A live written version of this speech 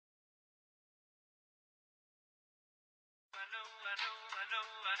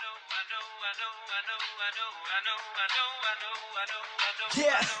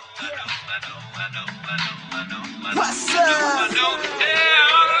Yeah. What's up?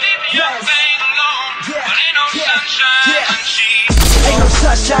 Ain't no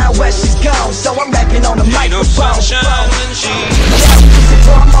sunshine where she's gone, so I'm rapping on the microphone. Without music,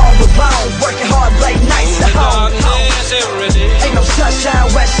 I'm all alone, working hard late nights at home. Ain't no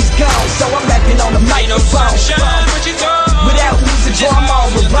sunshine where she's gone, so I'm rapping on the microphone. Without music, I'm all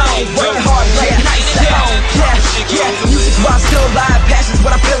alone, working hard late nights at home. Yeah, music while I'm still alive, passion's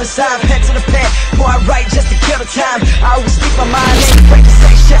what I feel inside. Pen to the pen, before I write just to kill the time. I always speak my mind, ain't afraid to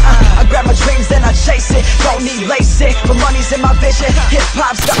say shit. I grab my dreams and I chase it, don't need LASIK, but money's in my vision.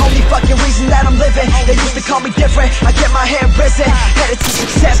 Hip-hop's the only fucking reason that I'm living. They used to call me different, I get my hair risen. Headed to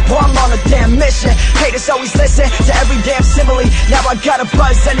success, boy, I'm on a damn mission. Haters always listen to every damn simile. Now I got a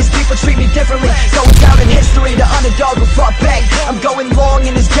buzz and these people treat me differently. Going down in history, the underdog who fought back. I'm going long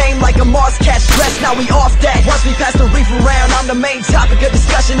in this game like a Mars cat stress. Now we off that, once we pass the reef around, I'm the main topic of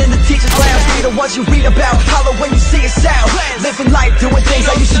discussion in the teacher's lounge. Be the ones you read about, holler when you see it sound. Living life, doing things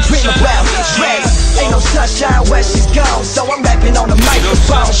I used to dream about. Ain't no sunshine where she's gone, so I'm rapping on the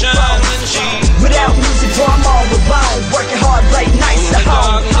microphone. Without music, boy, I'm all alone, working hard late nights at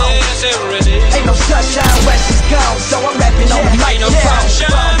home. Ain't no sunshine where she's gone, so I'm rapping on the microphone.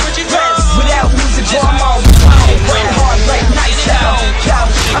 Without music, boy, I'm all alone, working hard late nights at home.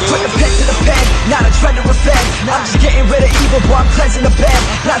 I put the pen to the pen, not a trend to revenge. I'm just getting rid of evil, boy, I'm cleansing the pen.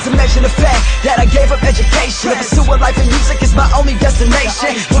 Not to mention the fact that I gave up education. To pursue a life in music is my only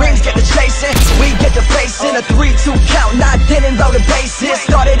destination. Dreams get to chasing, we get to facing. A 3-2 count,